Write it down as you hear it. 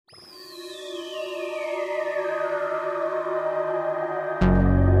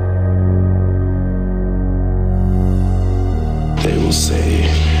People say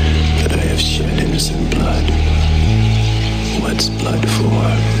that I have shed innocent blood. What's blood for,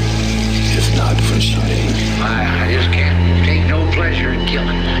 if not for shedding? I just can't take no pleasure in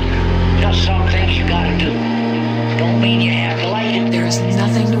killing. Just some things you gotta do. Don't mean you have to like it. There's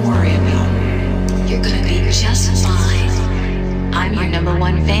nothing to worry about. You're gonna be just fine. I'm your number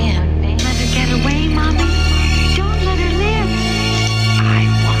one fan. Let her get away, Mommy. Don't let her live.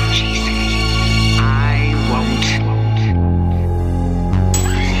 I won't, Jason. I won't.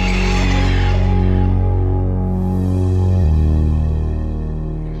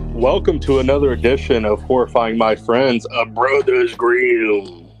 Welcome to another edition of Horrifying My Friends, a Brothers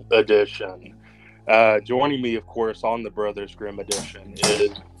Grimm edition. Joining me, of course, on the Brothers Grimm edition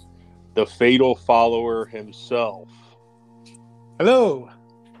is the fatal follower himself. Hello.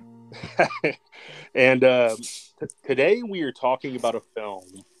 And today we are talking about a film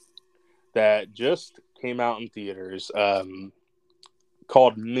that just came out in theaters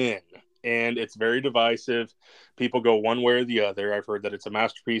called Men. And it's very divisive. People go one way or the other. I've heard that it's a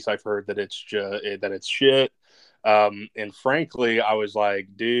masterpiece. I've heard that it's shit. And frankly, I was like,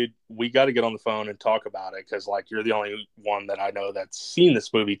 dude, we got to get on the phone and talk about it because, like, you're the only one that I know that's seen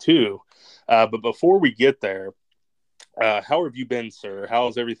this movie too. But before we get there, how have you been, sir?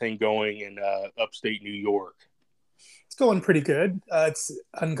 How's everything going in upstate New York? It's going pretty good. It's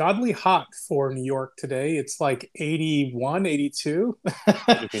ungodly hot for New York today. It's like 81, 82.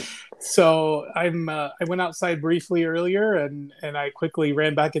 So I went outside briefly earlier and I quickly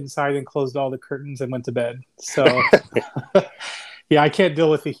ran back inside and closed all the curtains and went to bed. So yeah, I can't deal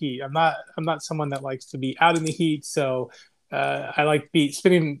with the heat. I'm not someone that likes to be out in the heat. So I like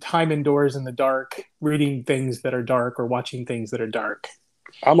spending time indoors in the dark, reading things that are dark or watching things that are dark.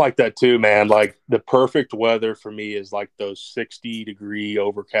 I'm like that too, man. Like, the perfect weather for me is like those 60-degree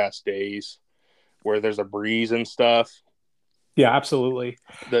overcast days where there's a breeze and stuff. Yeah, absolutely.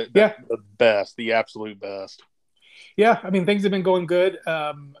 The best, the absolute best. Yeah, I mean, things have been going good.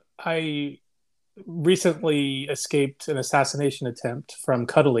 I recently escaped an assassination attempt from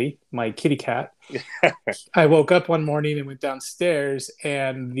Cuddly, my kitty cat. I woke up one morning and went downstairs,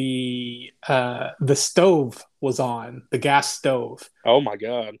 and the stove was on, the gas stove. Oh my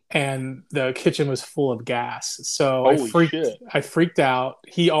god! And the kitchen was full of gas. So Holy I freaked out.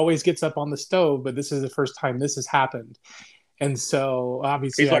 He always gets up on the stove, but this is the first time this has happened. And so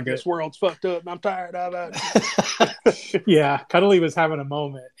obviously he's like, this world's fucked up and I'm tired of it. Yeah, Cuddly was having a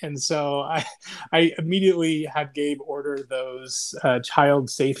moment. And so I immediately had Gabe order those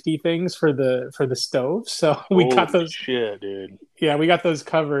child safety things for the stove. So we got those. Shit, dude. Yeah, we got those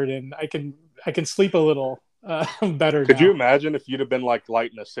covered, and I can sleep a little better. Could now. you imagine if you'd have been like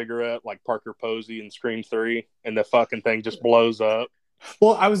lighting a cigarette like Parker Posey in Scream 3 and the fucking thing just blows up?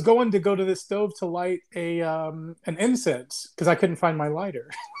 Well, I was going to go to the stove to light an incense because I couldn't find my lighter.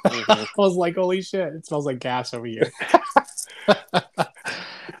 Mm-hmm. I was like, holy shit, it smells like gas over here.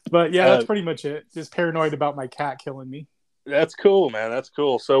 But yeah, that's pretty much it. Just paranoid about my cat killing me. That's cool, man. That's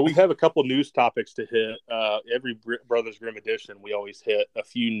cool. So we have a couple news topics to hit. Every Brothers Grimm edition, we always hit a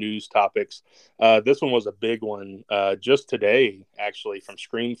few news topics. This one was a big one just today, actually, from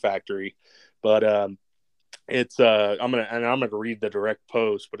Scream Factory. But it's I'm gonna read the direct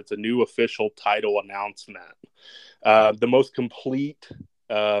post, but it's a new official title announcement. The most complete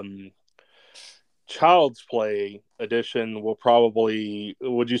Child's Play edition will probably,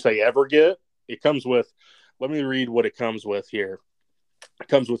 would you say, ever get? It comes with, let me read what it comes with here. It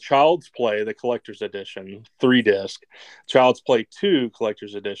comes with Child's Play, the Collector's Edition, 3-disc. Child's Play 2,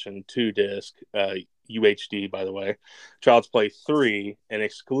 Collector's Edition, 2-disc, UHD, by the way. Child's Play 3, an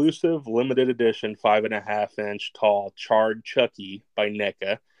exclusive limited edition 5.5-inch tall Charred Chucky by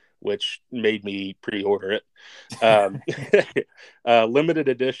NECA, which made me pre-order it. Limited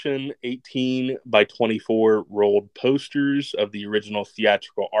edition 18 by 24 rolled posters of the original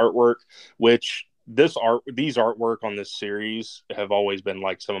theatrical artwork, which these artwork on this series have always been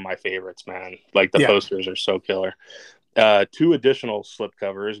like some of my favorites, man. Like, the posters are so killer. 2 additional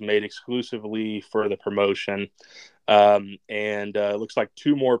slipcovers made exclusively for the promotion. And it looks like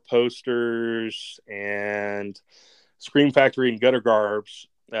 2 more posters, and Scream Factory and Gutter Garbs.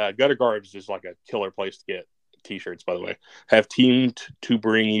 Gutter Garbs is like a killer place to get t-shirts, by the way, have teamed to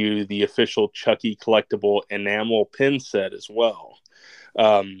bring you the official Chucky collectible enamel pin set as well.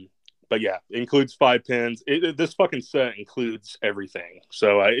 But yeah, it includes 5 pins. This fucking set includes everything.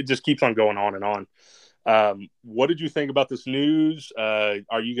 So it just keeps on going on and on. What did you think about this news?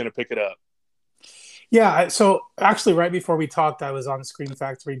 Are you going to pick it up? Yeah, so actually right before we talked, I was on Scream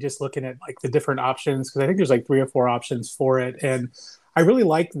Factory just looking at like the different options, because I think there's like 3 or 4 options for it. And I really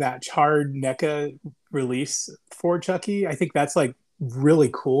like that charred NECA release for Chucky. I think that's like really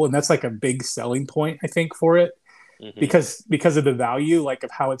cool, and that's like a big selling point, I think, for it. Mhm. Because of the value, like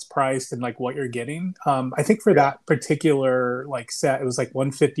of how it's priced and like what you're getting. I think for that particular like set, it was like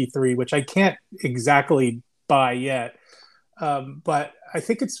 153, which I can't exactly buy yet. But I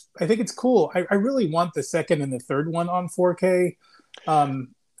think it's cool. I really want the second and the third one on 4K.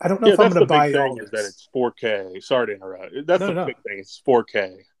 I don't know Yeah, if I'm that's going the to buy big all thing is this. that it's 4K. Sorry to interrupt. That's No, the no, big no. thing. It's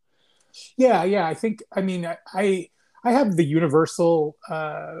 4K. Yeah. I think. I mean, I have the Universal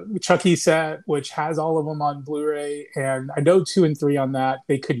Chucky set, which has all of them on Blu-ray, and I know 2 and 3 on that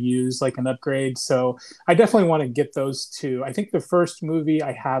they could use like an upgrade. So I definitely want to get those two. I think the first movie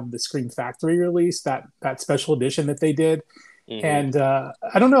I have the Scream Factory release, that special edition that they did, Mhm. and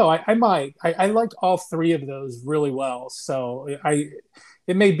I don't know. I might. I liked all three of those really well. So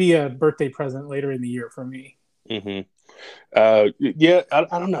it may be a birthday present later in the year for me. Mhm. Yeah,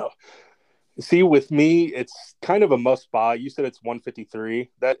 I don't know. See, with me, it's kind of a must buy. You said it's 153.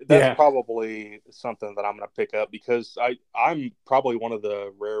 That's Yeah. probably something that I'm going to pick up because I'm probably one of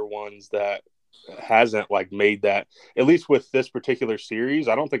the rare ones that hasn't like made that. At least with this particular series,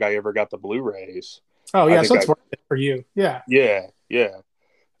 I don't think I ever got the Blu-rays. Oh I yeah. think So I it's worth it for you. Yeah. yeah, yeah.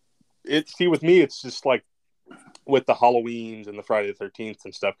 With me, it's just like with the Halloweens and the Friday the 13th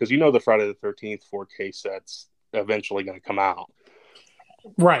and stuff because the Friday the 13th 4K sets eventually going to come out.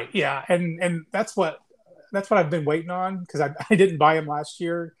 Right. Yeah. And that's what I've been waiting on because I didn't buy them last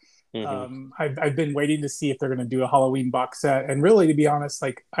year. Hmm. I've been waiting to see if they're going to do a Halloween box set. And really, to be honest,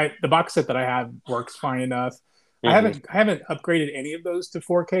 like the box set that I have works fine enough. Hmm. I haven't upgraded any of those to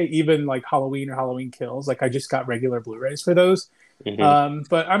 4K, even like Halloween or Halloween Kills. Like I just got regular Blu-rays for those. Hmm.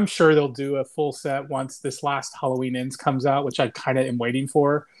 But I'm sure they'll do a full set once this last Halloween Ends comes out, which I kind of am waiting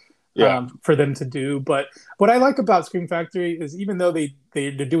Yeah. for them to do. But what I like about Scream Factory is even though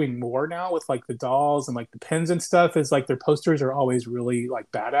they're doing more now with like the dolls and like the pins and stuff, is like their posters are always really like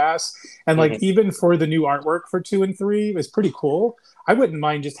badass. And like Hmm. even for the new artwork for 2 and 3 is pretty cool. I wouldn't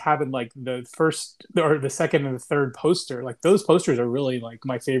mind just having like the first or the second and the third poster. Like those posters are really like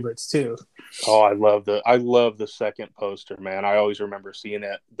my favorites too. Oh, I love the second poster, man. I always remember seeing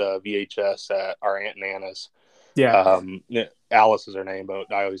it the VHS at our Aunt Nana's. Yeah. Yeah, Alice is her name,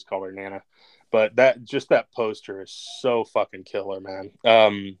 but I always call her Nana. But that poster is so fucking killer, man.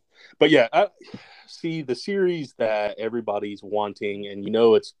 But yeah, see the series that everybody's wanting, and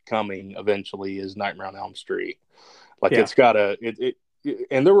it's coming eventually is Nightmare on Elm Street. Like Yeah. it's got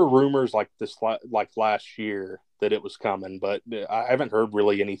and there were rumors like like last year that it was coming, but I haven't heard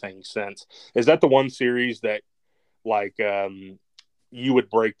really anything since. Is that the one series that like you would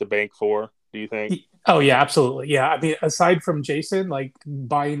break the bank for? Do you think? Oh yeah, absolutely. Yeah, I mean, aside from Jason, like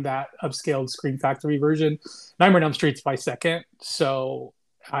buying that upscaled Scream Factory version, Nightmare on Elm Street's my second. So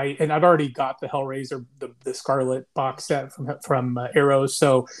I've already got the Hellraiser, the Scarlet box set from Arrow.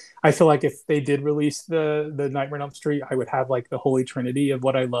 So I feel like if they did release the Nightmare on Elm Street, I would have like the holy trinity of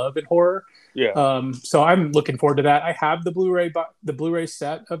what I love in horror. Yeah. So I'm looking forward to that. I have the Blu-ray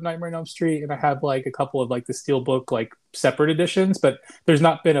set of Nightmare on Elm Street, and I have like a couple of like the Steelbook like separate editions, but there's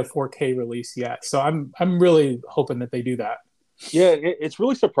not been a 4K release yet. So I'm really hoping that they do that. Yeah, it's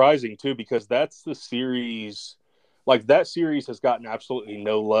really surprising too because that's the series. Like that series has gotten absolutely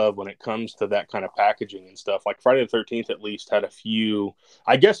no love when it comes to that kind of packaging and stuff. Like Friday the 13th at least had a few.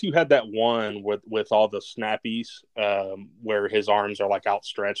 I guess you had that one with all the snappies where his arms are like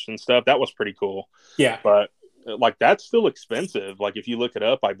outstretched and stuff. That was pretty cool. Yeah. But like that's still expensive. Like if you look it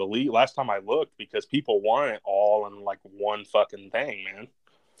up, I believe last time I looked because people want it all in like one fucking thing, man.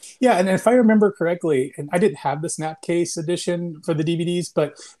 Yeah, and if I remember correctly, and I didn't have the Snapcase edition for the DVDs,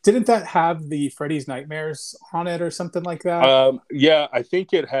 but didn't that have the Freddy's Nightmares on it or something like that? Yeah, I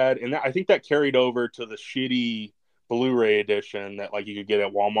think it had, and I think that carried over to the shitty Blu-ray edition that like you could get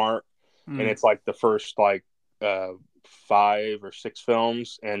at Walmart, and Mm. it's like the first like 5 or 6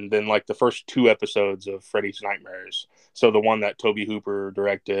 films, and then like the first 2 episodes of Freddy's Nightmares. So the one that Toby Hooper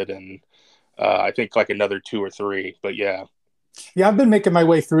directed, and I think like another 2 or 3. But yeah. Yeah, I've been making my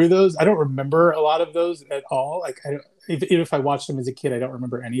way through those. I don't remember a lot of those at all. Like, even if I watched them as a kid, I don't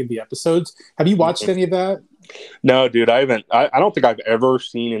remember any of the episodes. Have you watched any of that? No, dude, I haven't. I don't think I've ever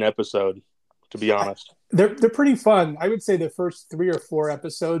seen an episode, to be honest. They're pretty fun. I would say the first 3 or 4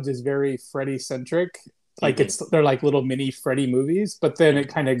 episodes is very Freddy centric. Like they're like little mini Freddy movies, but then it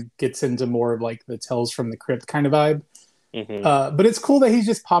kind of gets into more of like the Tales from the Crypt kind of vibe. Mm-hmm. But it's cool that he's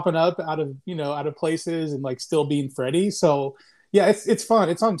just popping up out of places and like still being Freddy. So yeah, it's fun.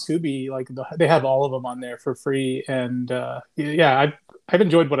 It's on Tubi. Like they have all of them on there for free, and yeah, I've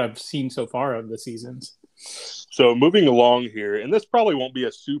enjoyed what I've seen so far of the seasons. So moving along here, and this probably won't be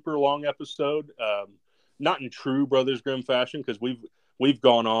a super long episode. not in true Brothers Grimm fashion, because we've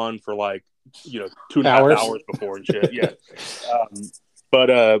gone on for like 2.5 hours before and shit. Yeah. But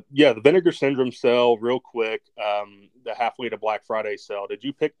the Vinegar Syndrome sale, real quick. The halfway to Black Friday sale. Did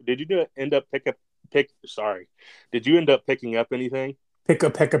you end up picking up anything? Pick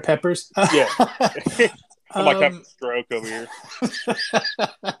a peck of peppers. Yeah. I'm like having a stroke over here.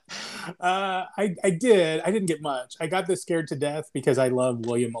 I did. I didn't get much. I got the Scared to Death because I love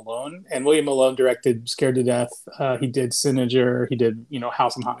William Malone, and William Malone directed Scared to Death. He did Siniger. He did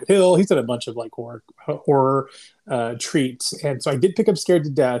House on Haunted Hill. He's done a bunch of like horror treats, and so I did pick up Scared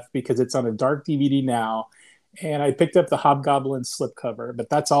to Death because it's on a dark DVD now. And I picked up the Hobgoblin slipcover, but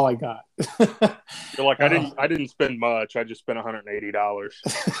that's all I got. You're like, I didn't spend much. I just spent $180.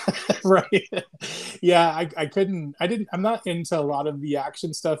 Right. Yeah, I'm not into a lot of the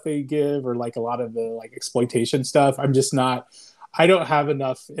action stuff they give, or like a lot of the like exploitation stuff. I don't have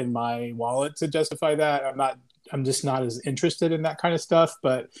enough in my wallet to justify that. I'm just not as interested in that kind of stuff,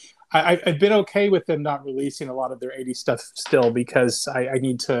 but I've been okay with them not releasing a lot of their 80s stuff still, because I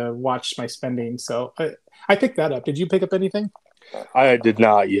need to watch my spending. So I picked that up. Did you pick up anything? I did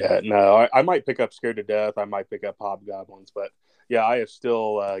not yet. No, I might pick up Scared to Death. I might pick up Hobgoblins, but yeah, I have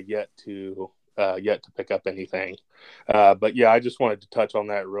still yet to pick up anything. But yeah, I just wanted to touch on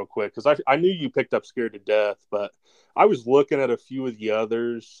that real quick, because I knew you picked up Scared to Death, but I was looking at a few of the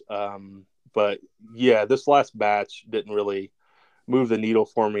others. But yeah, this last batch didn't really move the needle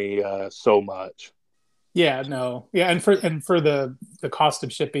for me so much. Yeah, no. Yeah, and for the cost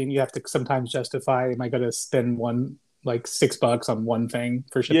of shipping, you have to sometimes justify, am I going to spend $6 on one thing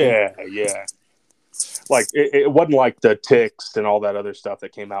for shipping? Yeah. Like it wasn't like the Ticks and all that other stuff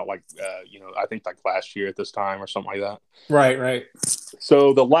that came out I think like last year at this time or something like that. Right.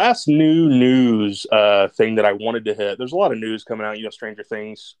 So the last new news thing that I wanted to hit, there's a lot of news coming out. Stranger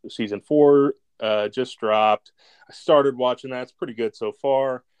Things season 4 just dropped. I started watching that. It's pretty good so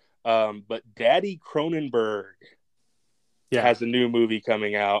far. But Daddy Cronenberg has a new movie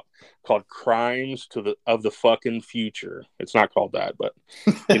coming out called Crimes of the Fucking Future. It's not called that, but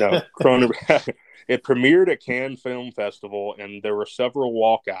Cronenberg. It premiered at Cannes Film Festival, and there were several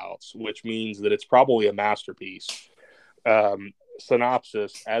walkouts, which means that it's probably a masterpiece.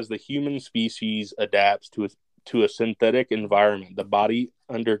 Synopsis: as the human species adapts to a synthetic environment, the body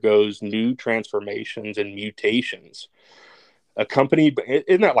undergoes new transformations and mutations. Accompanied by,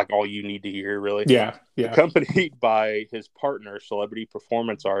 isn't that like all you need to hear, really? Yeah. Accompanied by his partner, celebrity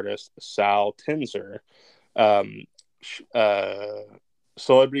performance artist Sal Tinser.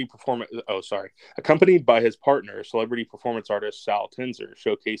 Accompanied by his partner, celebrity performance artist Sal Tinser,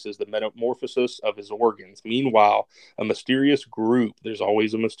 showcases the metamorphosis of his organs. Meanwhile, there's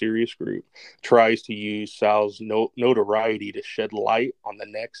always a mysterious group, tries to use Sal's notoriety to shed light on the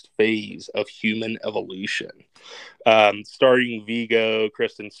next phase of human evolution. Starring Viggo,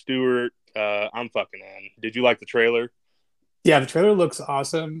 Kristen Stewart. I'm fucking in. Did you like the trailer? Yeah, the trailer looks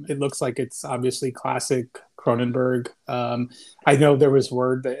awesome. It looks like it's obviously classic Cronenberg. I know there was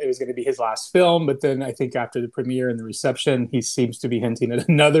word that it was going to be his last film, but then I think after the premiere and the reception, he seems to be hinting at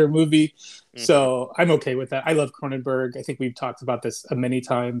another movie. Mm-hmm. So I'm okay with that. I love Cronenberg. I think we've talked about this many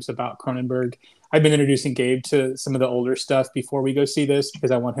times about Cronenberg. I've been introducing Gabe to some of the older stuff before we go see this,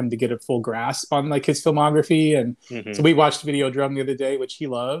 because I want him to get a full grasp on like his filmography. And so we watched Videodrome the other day, which he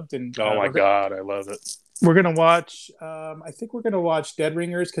loved. And oh my God, I love it. We're going to watch, I think we're going to watch Dead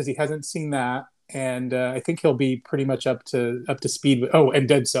Ringers, because he hasn't seen that. And I think he'll be pretty much up to speed with, and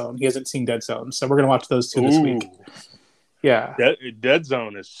Dead Zone. He hasn't seen Dead Zone. So we're going to watch those two this week. Yeah. Dead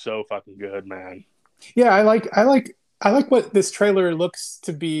Zone is so fucking good, man. Yeah, I like what this trailer looks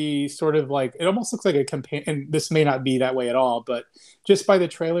to be, sort of like, it almost looks like a companion, and this may not be that way at all, but just by the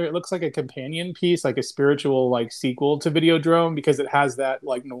trailer, it looks like a companion piece, like a spiritual like sequel to Videodrome, because it has that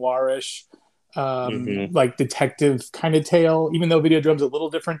like noirish, like detective kind of tale, even though Videodrome's a little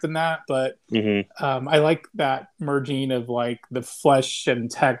different than that. But I like that merging of like the flesh and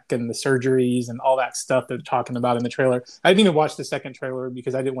tech and the surgeries and all that stuff they're talking about in the trailer. I didn't even watch the second trailer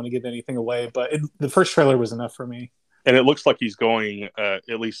because I didn't want to give anything away, but the first trailer was enough for me. And it looks like he's going,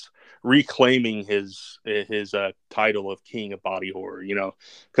 at least reclaiming his title of king of body horror,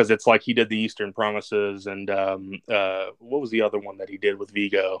 because it's like he did the Eastern Promises, and what was the other one that he did with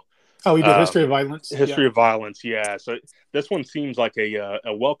Viggo? Oh, he did History of Violence. History of Violence, yeah. So this one seems like a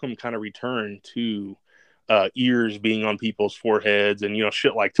welcome kind of return to ears being on people's foreheads and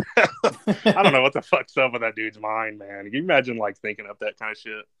shit like that. I don't know what the fuck's up with that dude's mind, man. Can you imagine like thinking up that kind of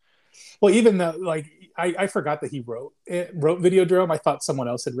shit? Well, even the like, I forgot that he wrote Videodrome. I thought someone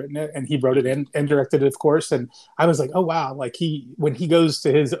else had written it, and he wrote it and directed it, of course. And I was like, oh wow, like when he goes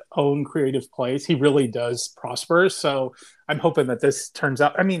to his own creative place, he really does prosper. So I'm hoping that this turns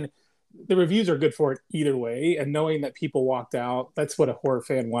out. I mean, the reviews are good for it either way, and knowing that people walked out, that's what a horror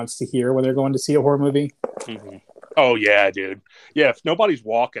fan wants to hear when they're going to see a horror movie. Mm-hmm. Oh yeah, dude. Yeah, if nobody's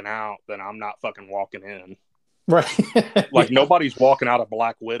walking out, then I'm not fucking walking in. Right. Like nobody's walking out of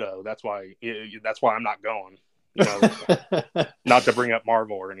Black Widow. That's why I'm not going. You know, not to bring up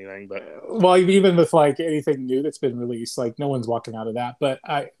Marvel or anything, but well, even with like anything new that's been released, like no one's walking out of that. But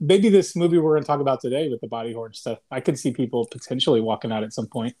maybe this movie we're going to talk about today with the body horror stuff, I could see people potentially walking out at some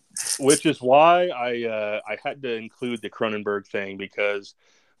point. Which is why I had to include the Cronenberg thing, because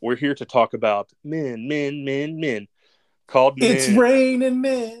we're here to talk about men called Men. It's Raining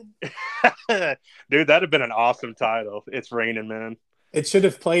Men. Dude, that'd have been an awesome title. It's Raining Men. It should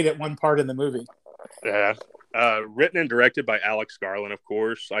have played at one part in the movie. Yeah. Written and directed by Alex Garland, of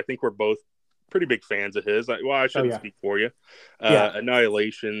course. I think we're both pretty big fans of his. Well, I shouldn't speak for you.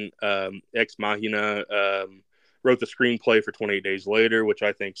 Annihilation, Ex Machina, wrote the screenplay for 28 Days Later, which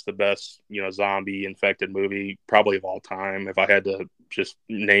I think is the best, zombie infected movie probably of all time, if I had to just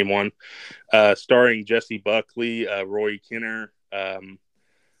name one. Starring Jesse Buckley, Roy Kinner.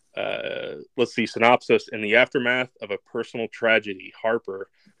 Let's see, synopsis. In the aftermath of a personal tragedy, Harper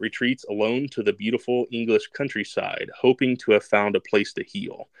retreats alone to the beautiful English countryside, hoping to have found a place to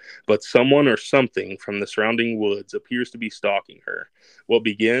heal. But someone or something from the surrounding woods appears to be stalking her. What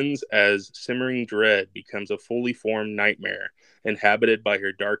begins as simmering dread becomes a fully formed nightmare, inhabited by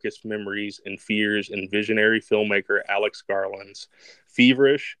her darkest memories and fears in visionary filmmaker Alex Garland's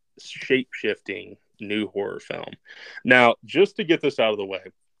feverish, shape-shifting new horror film. Now, just to get this out of the way,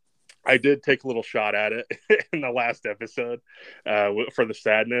 I did take a little shot at it in the last episode for the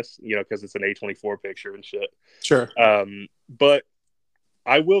sadness, because it's an A24 picture and shit. Sure. But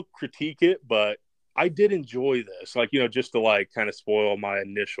I will critique it, but I did enjoy this, just to kind of spoil my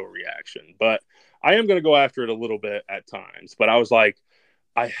initial reaction. But I am going to go after it a little bit at times. But I was like,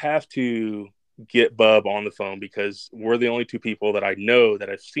 I have to get Bub on the phone, because we're the only two people that I know that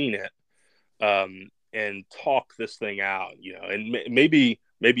have seen it and talk this thing out, and maybe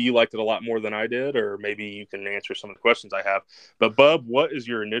you liked it a lot more than I did, or maybe you can answer some of the questions I have. But Bub, what was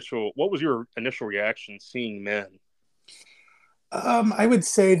your initial reaction seeing Men? I would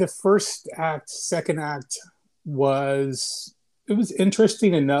say the first act, second act was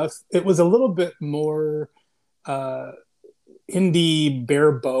interesting enough. It was a little bit more indie,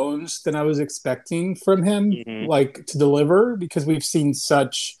 bare bones than I was expecting from him, to deliver, because we've seen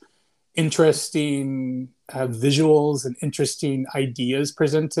such interesting visuals and interesting ideas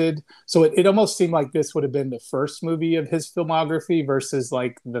presented. So it almost seemed like this would have been the first movie of his filmography versus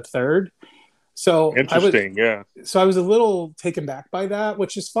the third. So interesting, yeah. So I was a little taken back by that,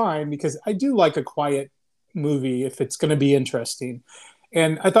 which is fine, because I do like a quiet movie if it's going to be interesting.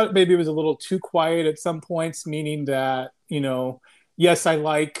 And I thought maybe it was a little too quiet at some points, meaning that, yes, I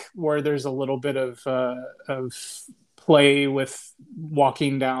like where there's a little bit of play with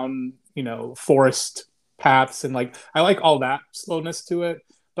walking down, forest paths, and I like all that slowness to it,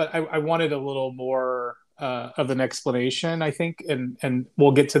 but I wanted a little more of an explanation, I think, and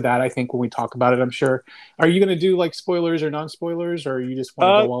we'll get to that, I think, when we talk about it, I'm sure. Are you going to do spoilers or non-spoilers, or you just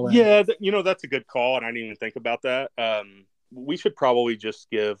want to go all in? Yeah, that's a good call, and I didn't even think about that. We should probably just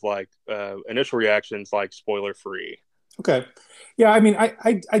give initial reactions spoiler free. Okay. Yeah, I mean,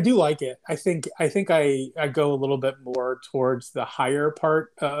 I do like it. I think I go a little bit more towards the higher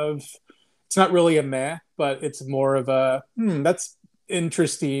part of, it's not really a meh, but it's more of a that's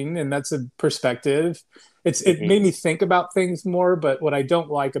interesting, and that's a perspective. It made me think about things more, but what I don't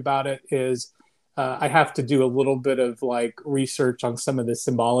like about it is I have to do a little bit of research on some of the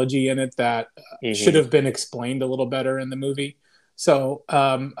symbology in it that should have been explained a little better in the movie. So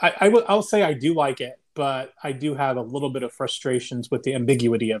I'll say I do like it, but I do have a little bit of frustrations with the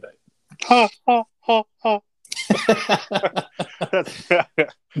ambiguity of it. Ha, ha, ha, ha.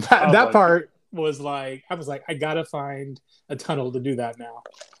 that part was I was like, I gotta find a tunnel to do that now.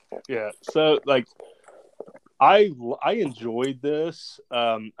 Yeah. So I enjoyed this.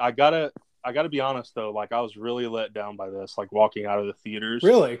 I gotta be honest though, I was really let down by this, walking out of the theaters.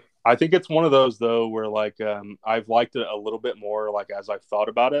 Really? I think it's one of those though where I've liked it a little bit more as I've thought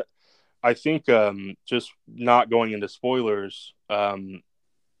about it. I think just not going into spoilers,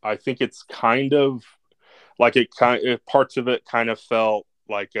 I think it's kind of parts of it kind of felt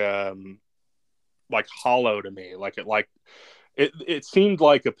hollow to me. It seemed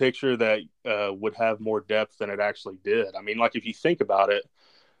like a picture that would have more depth than it actually did. I mean, if you think about it,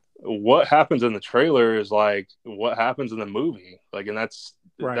 what happens in the trailer is like what happens in the movie. Like, and that's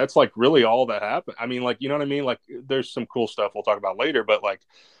Right. like really all that happened. I mean, like, you know what I mean? Like, there's some cool stuff we'll talk about later, but like,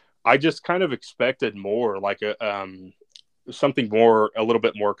 I just kind of expected more, like something more, a little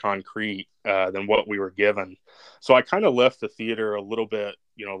bit more concrete than what we were given. So I kind of left the theater a little bit,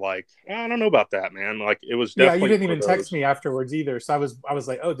 you know, like, I don't know about that, man. Like, it was Yeah, definitely you didn't one of even text those. me afterwards either. So I was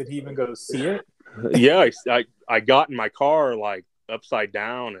like, oh, did he even go see it? Yeah, I got in my car like upside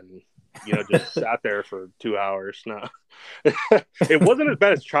down and, you know, just sat there for 2 hours. No, it wasn't as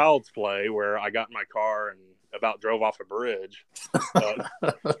bad as Child's Play, where I got in my car and about drove off a bridge.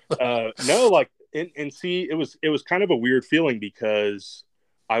 No, like, and see, it was kind of a weird feeling, because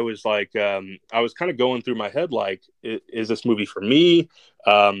I was like, I was kind of going through my head, like, is this movie for me?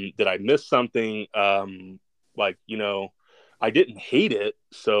 Did I miss something? Like, you know, I didn't hate it,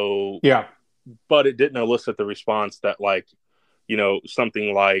 so, Yeah. but it didn't elicit the response that, like, you know,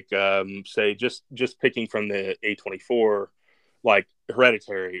 something like, say, just picking from the A24, like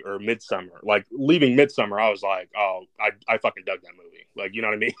Hereditary or Midsummer. Like, leaving Midsummer, I was like, oh, I fucking dug that movie. Like, you know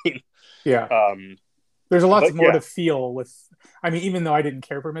what I mean? Yeah. um, There's a lot but more yeah, to feel with. I mean, even though I didn't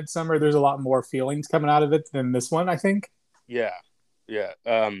care for Midsummer, there's a lot more feelings coming out of it than this one, I think. yeah, yeah.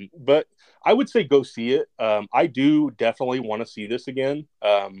 But I would say go see it. I do definitely want to see this again.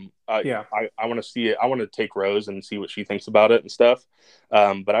 Yeah. I want to see it. I want to take Rose and see what she thinks about it and stuff.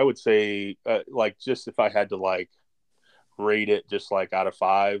 But I would say, like, just if I had to, like, rate it just like out of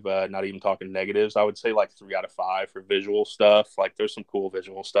 5, not even talking negatives, I would say like 3 out of 5 for visual stuff. Like, there's some cool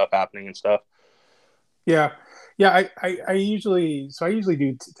visual stuff happening and stuff. Yeah. Yeah. I usually, so I usually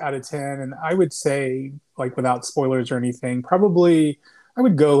do out of 10. And I would say, like, without spoilers or anything, probably I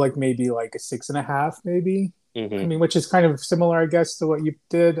would go like maybe like a 6.5, maybe. I Hmm. mean, which is kind of similar, I guess, to what you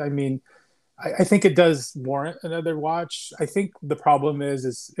did. I mean, I think it does warrant another watch. I think the problem is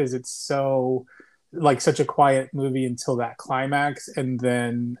it's so, like, such a quiet movie until that climax, and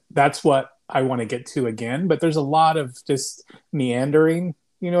then that's what I want to get to again. But there's a lot of just meandering.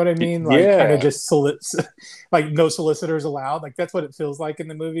 You know what I mean? Like, kind of Yeah, just like, no solicitors allowed. Like, that's what it feels like in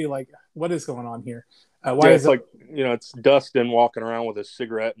the movie. Like, what is going on here? yeah. Why is It's it? like, you know, it's Dustin walking around with a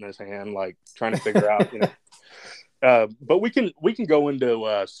cigarette in his hand, like, trying to figure out, you know. But we can go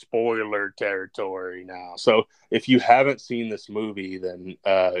into spoiler territory now. So if you haven't seen this movie, then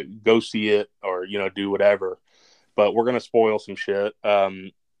go see it, or, you know, do whatever. But we're gonna spoil some shit.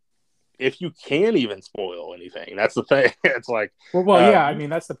 If you can even spoil anything, that's the thing. It's like, Well, yeah. I mean,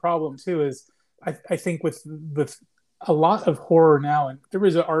 that's the problem too. Is I think with a lot of horror now, and there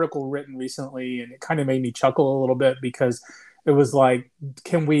was an article written recently, and it kind of made me chuckle a little bit, because it was like,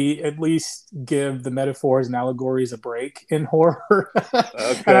 can we at least give the metaphors and allegories a break in horror?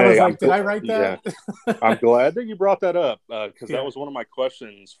 And I was okay, like, did I write yeah, that? I'm glad that you brought that up, because that Yeah. was one of my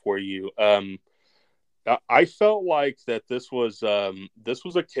questions for you. I felt like that this was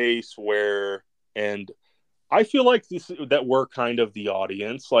a case where, and I feel like that we're kind of the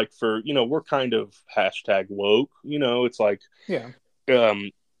audience, like, for, you know, we're kind of hashtag woke, you know. It's like, Yeah. um,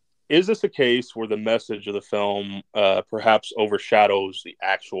 is this a case where the message of the film perhaps overshadows the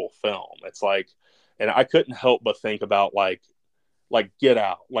actual film? It's like, and I couldn't help but think about, like Get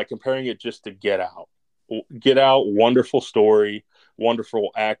Out, like comparing it just to Get Out. Get Out, wonderful story,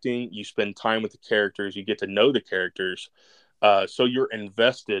 wonderful acting. You spend time with the characters, you get to know the characters, so you're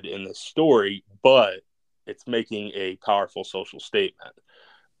invested in the story, but it's making a powerful social statement.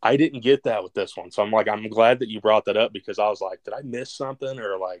 I didn't get that with this one, so I'm like, I'm glad that you brought that up, because I was like, did I miss something,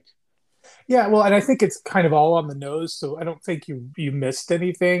 or like, Yeah, well, and I think it's kind of all on the nose, so I don't think you missed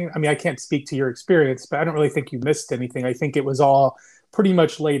anything. I mean, I can't speak to your experience, but I don't really think you missed anything. I think it was all pretty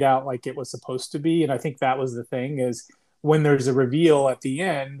much laid out like it was supposed to be, and I think that was the thing, is when there's a reveal at the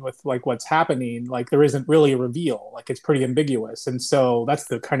end with, like, what's happening, like, there isn't really a reveal. Like, it's pretty ambiguous. And so that's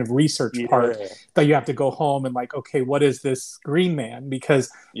the kind of research part yeah, that you have to go home and, like, okay, what is this green man?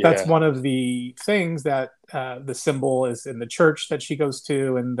 Because that's yeah, one of the things that the symbol is in the church that she goes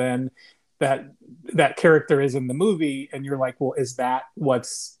to, and then that that character is in the movie, and you're like, well, is that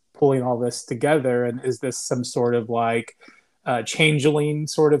what's pulling all this together, and is this some sort of, like, changeling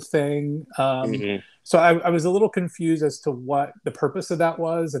sort of thing? hmm, So I was a little confused as to what the purpose of that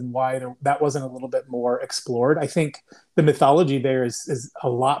was, and why that wasn't a little bit more explored. I think the mythology there is a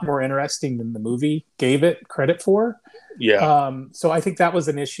lot more interesting than the movie gave it credit for. yeah, So I think that was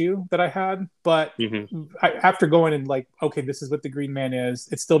an issue that I had. But hmm, after going and, like, okay, this is what the Green Man is,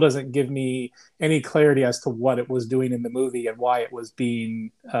 it still doesn't give me any clarity as to what it was doing in the movie and why it was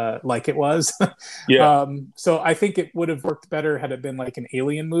being like it was. yeah. So I think it would have worked better had it been like an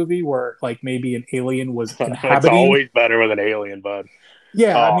alien movie, where, like, maybe an alien was It's inhabiting. always better with an alien, bud.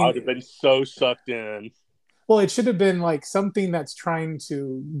 Yeah, I I mean, would have been so sucked in. well, it should have been like something that's trying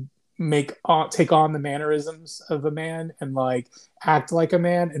to take on the mannerisms of a man and like act like a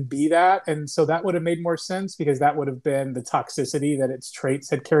man and be that. And so that would have made more sense because that would have been the toxicity that its traits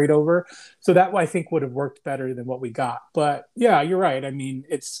had carried over. So that I think would have worked better than what we got. But yeah, you're right. I mean,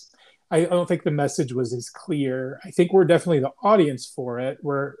 I don't think the message was as clear. I think we're definitely the audience for it.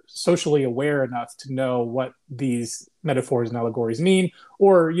 We're socially aware enough to know what these metaphors and allegories mean,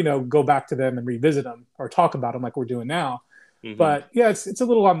 or go back to them and revisit them or talk about them like we're doing now. Mm-hmm. But yeah, it's a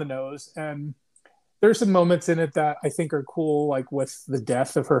little on the nose, and there's some moments in it that I think are cool, like with the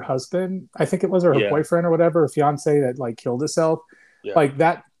death of her husband. I think it was her boyfriend or whatever, her fiance that like killed herself. Yeah. Like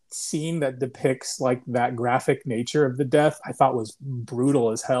that scene that depicts like that graphic nature of the death, I thought was brutal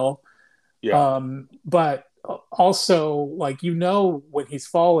as hell. Yeah. But also, like, when he's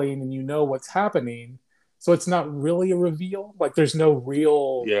falling and what's happening. So it's not really a reveal. Like, there's no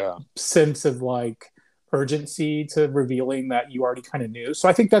real sense of like urgency to revealing that you already kind of knew. So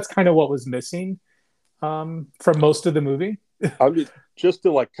I think that's kind of what was missing from most of the movie. I mean, just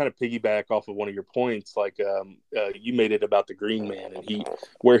to like kind of piggyback off of one of your points, like you made it about the Green Man, and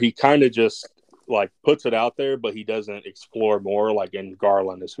where he kind of just like puts it out there, but he doesn't explore more. Like in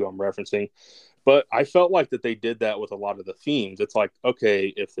Garland is who I'm referencing, but I felt like that they did that with a lot of the themes. It's like,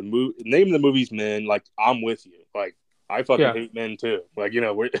 okay, if the name of the movie's Men, like I'm with you. Like I fucking hate men too. Like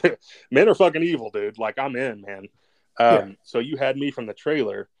men are fucking evil, dude. Like I'm in, man. So you had me from the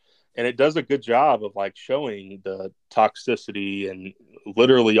trailer, and it does a good job of like showing the toxicity and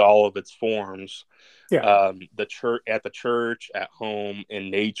literally all of its forms. The church, at home,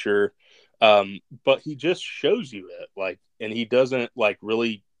 in nature. But he just shows you it, like, and he doesn't like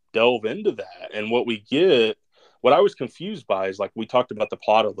really delve into that. And what I was confused by is like, we talked about the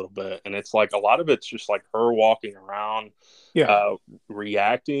plot a little bit, and it's like a lot of it's just like her walking around,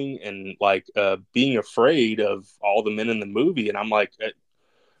 reacting and like being afraid of all the men in the movie. And I'm like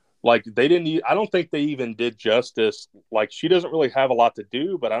I don't think they even did justice. Like, she doesn't really have a lot to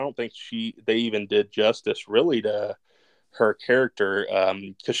do, but I don't think they even did justice really to her character,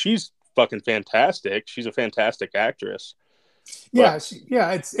 because she's fucking fantastic. She's a fantastic actress.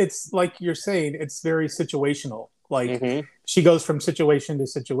 It's like you're saying, it's very situational. Like she goes from situation to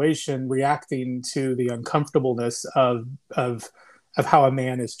situation, reacting to the uncomfortableness of how a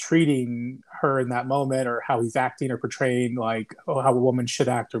man is treating her in that moment, or how he's acting or portraying like how a woman should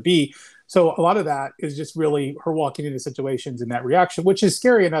act or be. So a lot of that is just really her walking into situations and that reaction, which is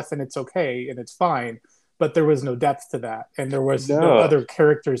scary enough, and it's okay and it's fine. But there was no depth to that, and there was no other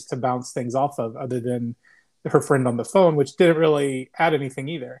characters to bounce things off of other than her friend on the phone, which didn't really add anything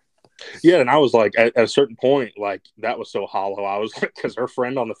either. Yeah, and I was like, at a certain point, like that was so hollow. I was like, is her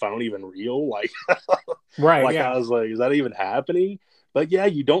friend on the phone even real? Like, right? Like, I was like, is that even happening? But yeah,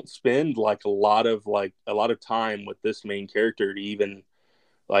 you don't spend like a lot of time with this main character to even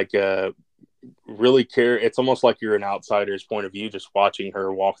like really care. It's almost like you're an outsider's point of view, just watching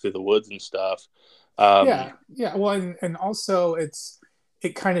her walk through the woods and stuff. Well, and also it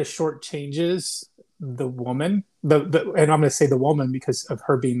kind of shortchanges the woman, and I'm going to say the woman because of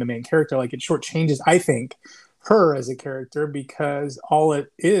her being the main character. Like, it shortchanges, I think, her as a character, because all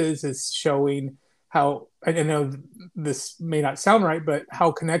it is showing how, I know this may not sound right, but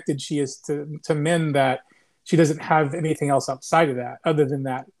how connected she is to men, that she doesn't have anything else outside of that other than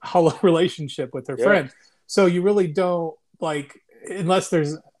that hollow relationship with her friend. So you really don't, like, unless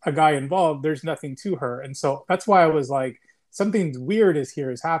there's a guy involved, there's nothing to her. And so that's why I was like, something weird is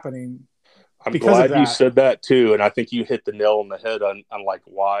happening. I'm glad you said that too, and I think you hit the nail on the head on like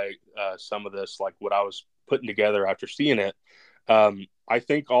why some of this, like what I was putting together after seeing it. I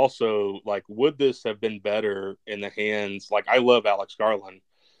think also, like, would this have been better in the hands? Like, I love Alex Garland,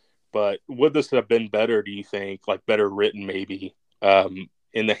 but would this have been better? Do you think, like, better written maybe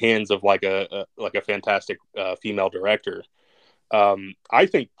in the hands of like a fantastic female director? I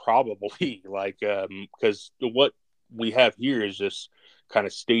think probably, like, because what we have here is just kind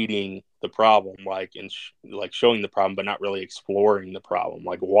of stating the problem, like, and like showing the problem, but not really exploring the problem.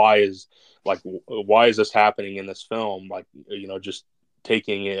 Like, why is this happening in this film? Like, just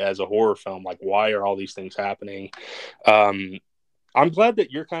taking it as a horror film. Like, why are all these things happening? I'm glad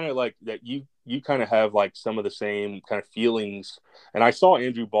that you're kind of like that. You kind of have like some of the same kind of feelings. And I saw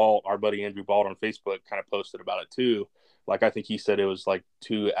Andrew Balt, our buddy Andrew Balt on Facebook, kind of posted about it too. Like, I think he said it was like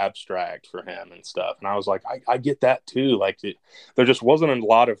too abstract for him and stuff. And I was like, I get that too. Like, there just wasn't a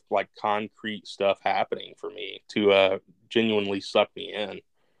lot of like concrete stuff happening for me to genuinely suck me in.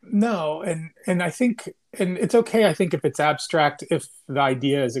 No, and I think, and it's okay, I think, if it's abstract, if the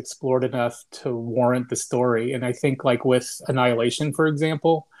idea is explored enough to warrant the story. And I think, like with Annihilation, for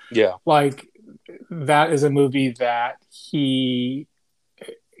example, Yeah. like that is a movie that he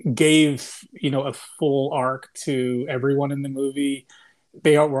gave, a full arc to everyone in the movie.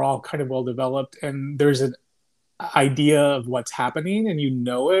 Were all kind of well developed, and there's an idea of what's happening, and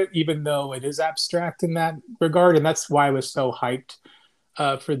it, even though it is abstract in that regard. And that's why I was so hyped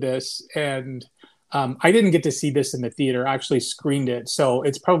for this. And I didn't get to see this in the theater. I actually screened it, so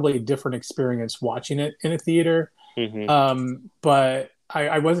it's probably a different experience watching it in a theater. Mm-hmm. But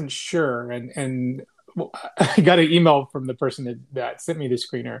I wasn't sure, and I got an email from the person that sent me the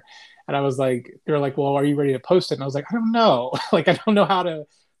screener, and I was like, they're like, "Well, are you ready to post it?" And I was like, "I don't know. Like, I don't know how to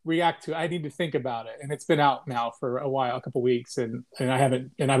react to it. I need to think about it." And it's been out now for a while, a couple weeks, and I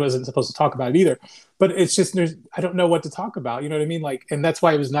haven't, and I wasn't supposed to talk about it either. But it's just I don't know what to talk about. You know what I mean? Like, and that's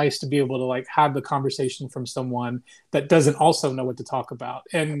why it was nice to be able to like have the conversation from someone that doesn't also know what to talk about.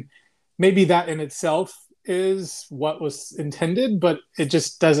 And maybe that in itself is what was intended, but it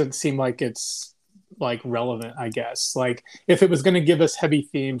just doesn't seem like it's like relevant, I guess. Like if it was going to give us heavy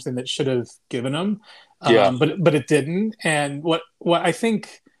themes, then it should have given them. Yeah. But it didn't. And what I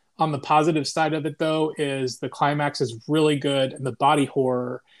think on the positive side of it though is the climax is really good, and the body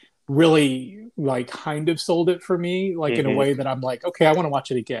horror really like kind of sold it for me, like in a way that I'm like, okay, I want to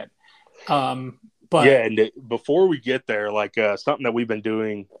watch it again. But yeah, and before we get there, like something that we've been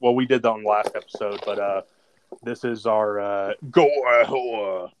doing, well, we did that on the last episode, but this is our gore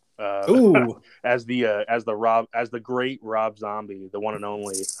horror. ooh, As the great Rob Zombie, the one and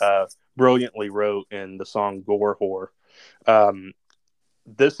only, brilliantly wrote in the song "Gore Whore."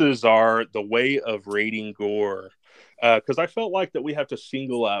 This is the way of rating gore, because I felt like that we have to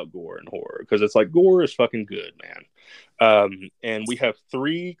single out gore in horror, because it's like gore is fucking good, man. And we have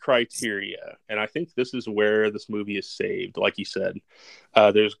 3 criteria, and I think this is where this movie is saved. Like you said,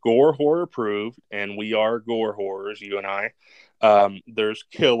 there's gore horror approved, and we are gore horrors, you and I. There's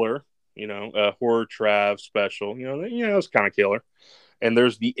killer, horror trav special, it's kind of killer. And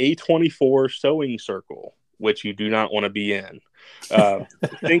there's the A24 sewing circle, which you do not want to be in.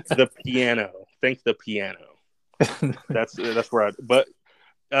 Think the piano. That's where but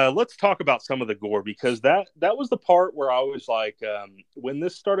let's talk about some of the gore, because that was the part where I was like, when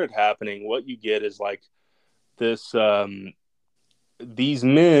this started happening, what you get is like this, these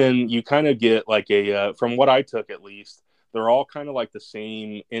men, you kind of get like from what I took at least, they're all kind of like the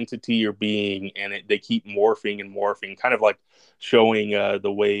same entity or being, and they keep morphing and morphing, kind of like showing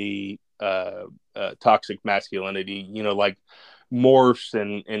the way toxic masculinity, like morphs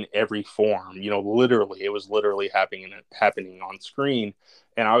in every form. Literally, it was literally happening on screen.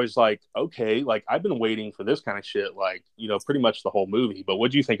 And I was like, okay, like I've been waiting for this kind of shit, like, pretty much the whole movie. But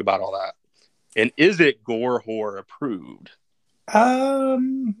what do you think about all that? And is it gore horror approved? I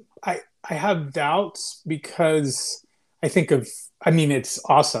have doubts, because it's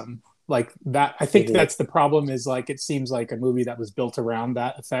awesome. Like that, I think that's the problem, is like it seems like a movie that was built around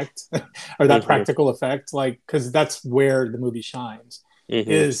that effect or that practical effect, like, because that's where the movie shines,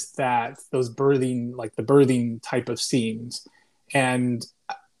 is that those birthing, like the birthing type of scenes. And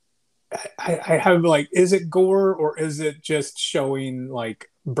I have like, is it gore, or is it just showing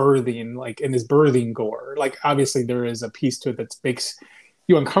like birthing, like, and is birthing gore? Like obviously there is a piece to it that makes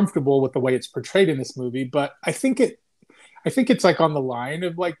you uncomfortable with the way it's portrayed in this movie, but I think it's like on the line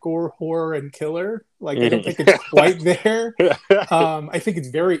of like gore, horror, and killer. Like I don't think it's quite there. I think it's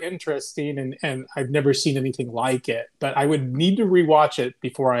very interesting, and I've never seen anything like it. But I would need to rewatch it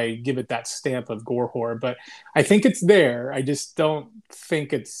before I give it that stamp of gore horror. But I think it's there. I just don't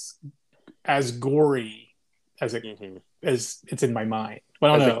think it's as gory as it's in my mind. But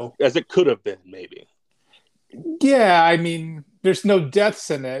I don't know. As it could have been, maybe. Yeah, I mean, there's no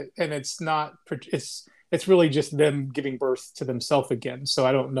deaths in it, and it's not. It's really just them giving birth to themselves again. So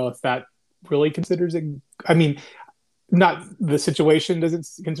I don't know if that really considers it. I mean, not the situation doesn't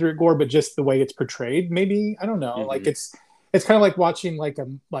consider it gore, but just the way it's portrayed. Maybe, I don't know. Like it's kind of like watching like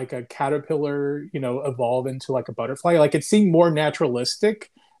a caterpillar, evolve into like a butterfly. Like it seemed more naturalistic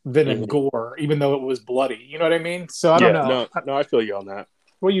than a gore, even though it was bloody. You know what I mean? So I don't know. No, I feel you on that.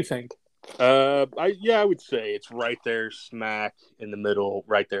 What do you think? I would say it's right there, smack in the middle,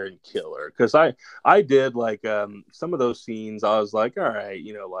 right there in killer. Because I did like some of those scenes. I was like, all right,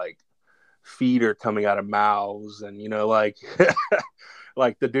 like feet are coming out of mouths, and like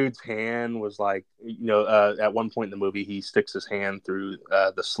like the dude's hand was like, at one point in the movie, he sticks his hand through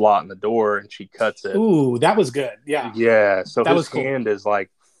the slot in the door, and she cuts it. Ooh, that was good. Yeah. So that his hand is like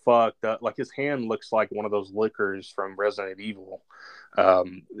fucked up. Like his hand looks like one of those liquors from Resident Evil.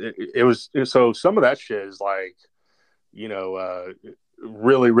 So some of that shit is like,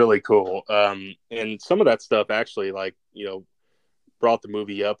 really, really cool. And some of that stuff actually, like, brought the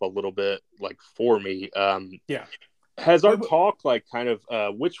movie up a little bit, like, for me. Yeah. Has our talk, like, kind of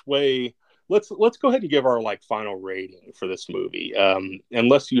which way? Let's go ahead and give our, like, final rating for this movie.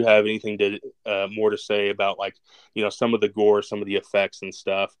 Unless you have anything to more to say about, like, some of the gore, some of the effects and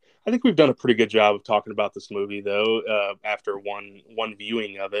stuff. I think we've done a pretty good job of talking about this movie, though. After one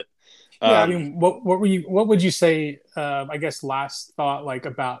viewing of it. Yeah, I mean, what would you say? I guess last thought, like,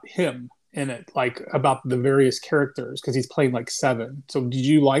 about him in it, like about the various characters, because he's playing like seven. So did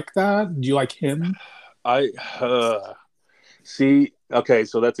you like that? Did you like him? I see. Okay,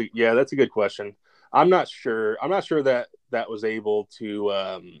 so that's a good question. I'm not sure. I'm not sure that was able to.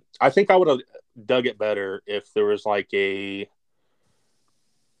 I think I would have dug it better if there was like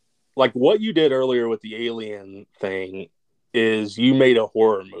what you did earlier with the alien thing is you made a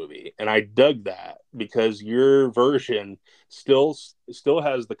horror movie, and I dug that because your version still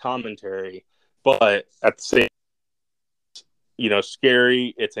has the commentary, but at the same,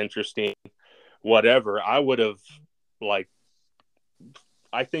 scary. It's interesting. Whatever. I would have like.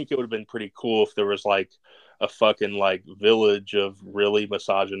 I think it would have been pretty cool if there was like a fucking like village of really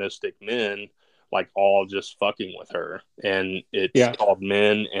misogynistic men, like all just fucking with her, and it's called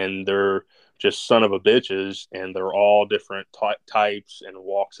Men, and they're just son of a bitches, and they're all different types and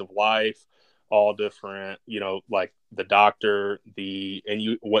walks of life, all different, like the doctor,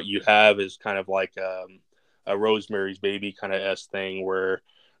 what you have is kind of like a Rosemary's Baby kind of thing where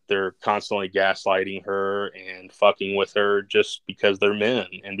they're constantly gaslighting her and fucking with her just because they're men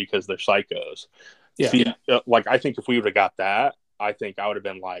and because they're psychos. Yeah. See, like, I think if we would have got that, I think I would have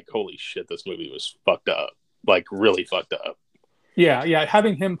been like, holy shit, this movie was fucked up. Like, really fucked up. Yeah, yeah.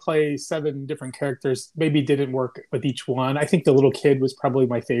 Having him play seven different characters maybe didn't work with each one. I think the little kid was probably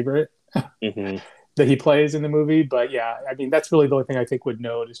my favorite mm-hmm. that he plays in the movie. But yeah, I mean, that's really the only thing I think would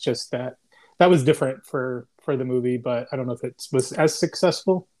note is just that was different for the movie, but I don't know if it was as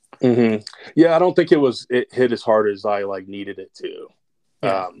successful. Mm-hmm. Yeah, I don't think it hit as hard as I like needed it to.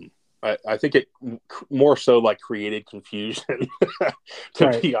 Yeah. I think it more so like created confusion,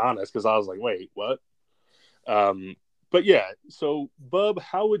 to be honest, because I was like, wait, what? But yeah, so Bub,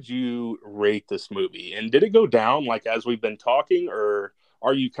 how would you rate this movie? And did it go down like as we've been talking, or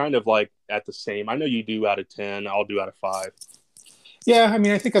are you kind of like at the same? I know you do out of 10, I'll do out of 5. Yeah, I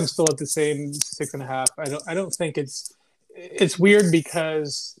mean, I think I'm still at the same 6.5. I don't think it's weird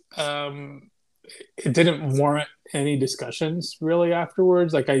because it didn't warrant any discussions really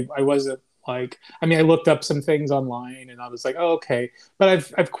afterwards. Like I wasn't like, I mean, I looked up some things online and I was like, oh, okay. But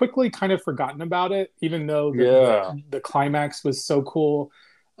I've quickly kind of forgotten about it, even though the climax was so cool.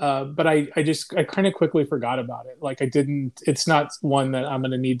 But I kind of quickly forgot about it. Like it's not one that I'm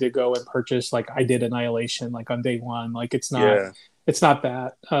going to need to go and purchase. Like I did Annihilation, like on day one. Like it's not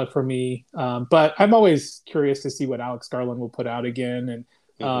that for me. But I'm always curious to see what Alex Garland will put out again.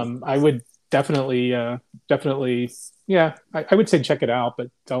 And I would definitely, yeah, I would say check it out, but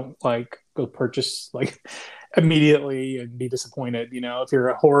don't like go purchase like immediately and be disappointed. If you're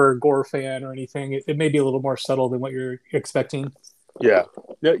a horror gore fan or anything, it may be a little more subtle than what you're expecting. Yeah.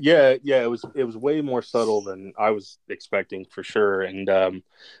 It was way more subtle than I was expecting for sure, and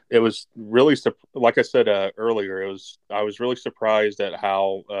it was really like I said earlier. I was really surprised at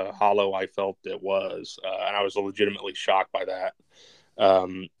how hollow I felt it was, and I was legitimately shocked by that.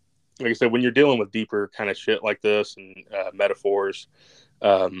 Like I said, when you're dealing with deeper kind of shit like this and metaphors,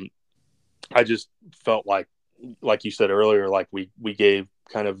 I just felt like you said earlier, like we gave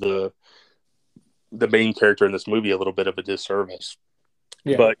kind of the main character in this movie a little bit of a disservice.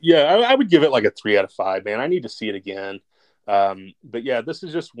 Yeah. But yeah, I would give it like a 3 out of 5, man. I need to see it again. But yeah, this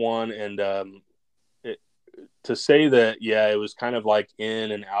is just one. And to say that, yeah, it was kind of like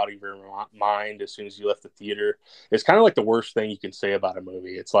in and out of your mind as soon as you left the theater, it's kind of like the worst thing you can say about a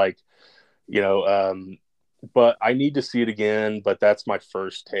movie. It's like, but I need to see it again. But that's my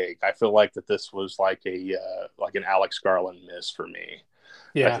first take. I feel like that this was like an Alex Garland miss for me.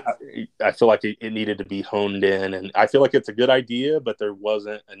 Yeah, I feel like it needed to be honed in, and I feel like it's a good idea, but there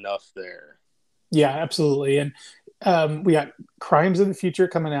wasn't enough there. Yeah, absolutely. And we got Crimes of the Future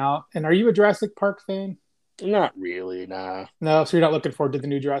coming out. And are you a Jurassic Park fan? Not really, nah. No, so you're not looking forward to the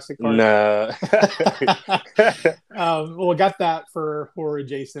new Jurassic Park? No. Well, we got that for horror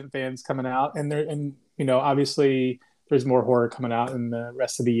adjacent fans coming out, and obviously there's more horror coming out in the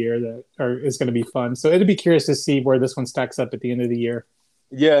rest of the year that is going to be fun. So it'll be curious to see where this one stacks up at the end of the year.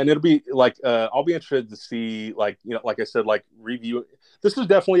 Yeah, and it'll be like I'll be interested to see, like, like I said, like review. this is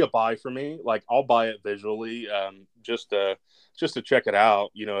definitely a buy for me. Like, I'll buy it visually, just to check it out,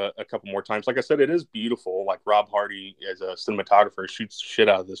 you know, a couple more times. Like I said, it is beautiful. Like, Rob Hardy as a cinematographer shoots shit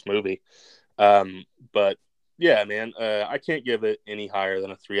out of this movie. But yeah, man, I can't give it any higher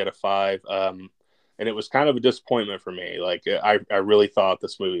than a 3 out of 5. And it was kind of a disappointment for me. Like, I really thought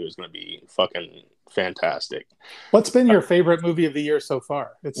this movie was going to be fucking fantastic. What's been your favorite movie of the year so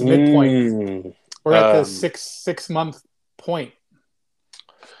far? It's a midpoint. We're at the six month point.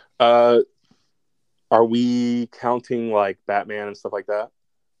 Are we counting like Batman and stuff like that?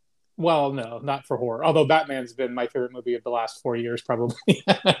 Well, no, not for horror. Although Batman's been my favorite movie of the last 4 years, probably.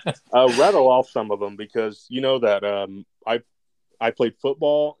 Rattle off some of them, because you know that I played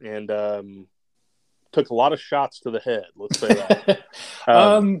football and took a lot of shots to the head. Let's say that.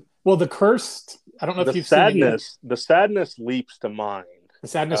 Well, The Cursed. I don't know if you've seen it. The Sadness leaps to mind. The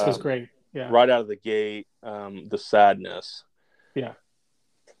Sadness was great. Yeah, right out of the gate. The Sadness. Yeah.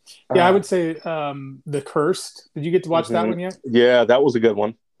 Yeah, I would say The Cursed. Did you get to watch that one yet? Yeah, that was a good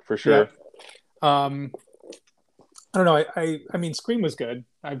one for sure. Yeah. I don't know. I mean, Scream was good.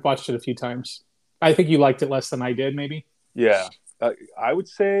 I've watched it a few times. I think you liked it less than I did, maybe. Yeah. I would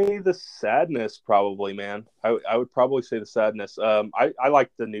say The Sadness, probably, man. I would probably say The Sadness. I like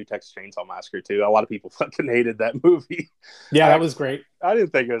the new Texas Chainsaw Massacre, too. A lot of people fucking hated that movie. Yeah, that was great. I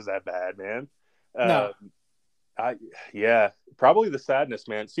didn't think it was that bad, man. No. Probably The Sadness,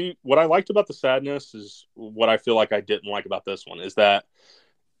 man. See, what I liked about The Sadness is what I feel like I didn't like about this one, is that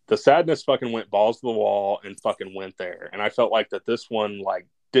The Sadness fucking went balls to the wall and fucking went there. And I felt like that this one, like,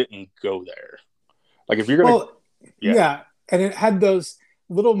 didn't go there. Like, if you're going to... Yeah. And it had those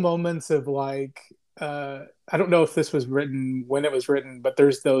little moments of like, I don't know if this was written when it was written, but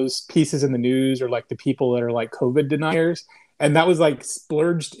there's those pieces in the news or like the people that are like COVID deniers. And that was like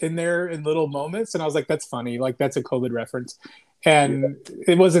splurged in there in little moments. And I was like, that's funny. Like, that's a COVID reference. And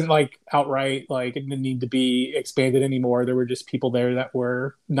it wasn't like outright, like it didn't need to be expanded anymore. There were just people there that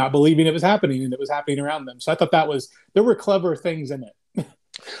were not believing it was happening and it was happening around them. So I thought there were clever things in it.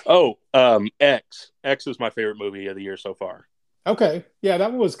 X. X is my favorite movie of the year so far. Okay. Yeah,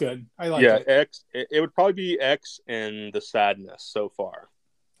 that one was good. I liked it. X. It would probably be X and The Sadness so far.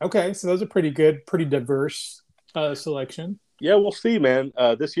 Okay, so those are pretty good, pretty diverse selection. Yeah, we'll see, man.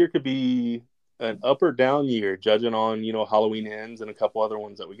 This year could be an up or down year, judging on, you know, Halloween Ends and a couple other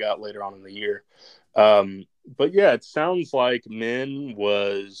ones that we got later on in the year. But yeah, it sounds like Men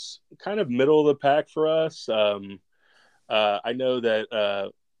was kind of middle of the pack for us. I know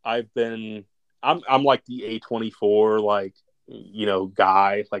that I'm like the A24, like, you know,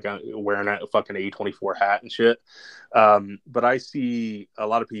 guy, like I'm wearing a fucking A24 hat and shit. But I see a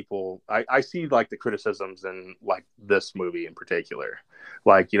lot of people, I see like the criticisms in like this movie in particular,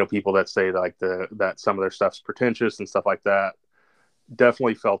 like, you know, people that say like that some of their stuff's pretentious and stuff like that.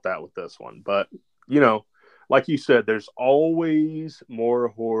 Definitely felt that with this one, but you know, like you said, there's always more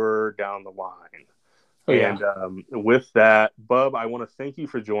horror down the line. Oh, yeah. And with that, Bub, I want to thank you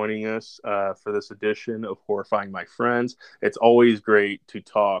for joining us for this edition of Horrifying My Friends. It's always great to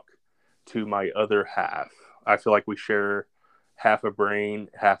talk to my other half. I feel like we share half a brain,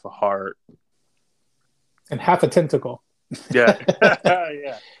 half a heart. And half a tentacle. Yeah.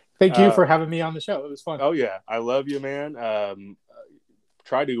 Yeah. Thank you for having me on the show. It was fun. Oh, yeah. I love you, man.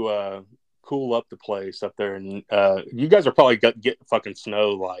 Try to cool up the place up there, and you guys are probably get fucking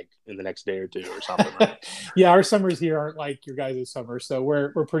snow like in the next day or two or something. Right? Yeah, our summers here aren't like your guys' summer, so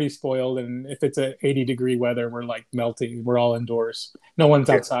we're pretty spoiled. And if it's a 80-degree weather, we're like melting. We're all indoors. No one's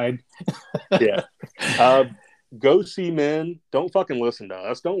outside. Yeah. Go see Men. Don't fucking listen to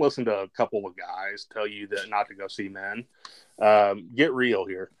us. Don't listen to a couple of guys tell you that not to go see Men. Get real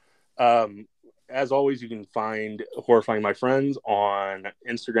here. As always, you can find Horrifying My Friends on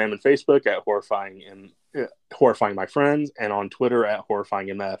Instagram and Facebook at Horrifying My Friends, and on Twitter at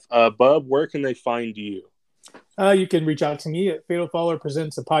HorrifyingMF. Bub, where can they find you? You can reach out to me at Fatal Faller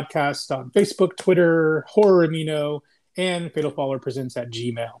Presents a podcast on Facebook, Twitter, Horror Amino, and Fatal Faller Presents at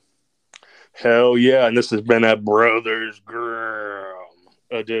Gmail. Hell yeah. And this has been a Brothers Grimm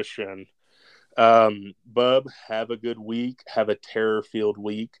edition. Bub, have a good week. Have a terror-filled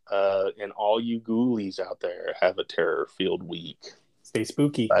week. And all you ghoulies out there, have a terror-filled week. Stay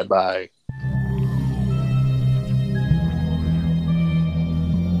spooky. Bye-bye.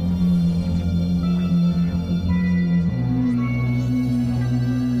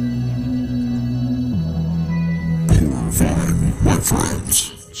 Horrifying My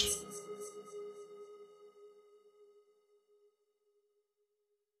Friends.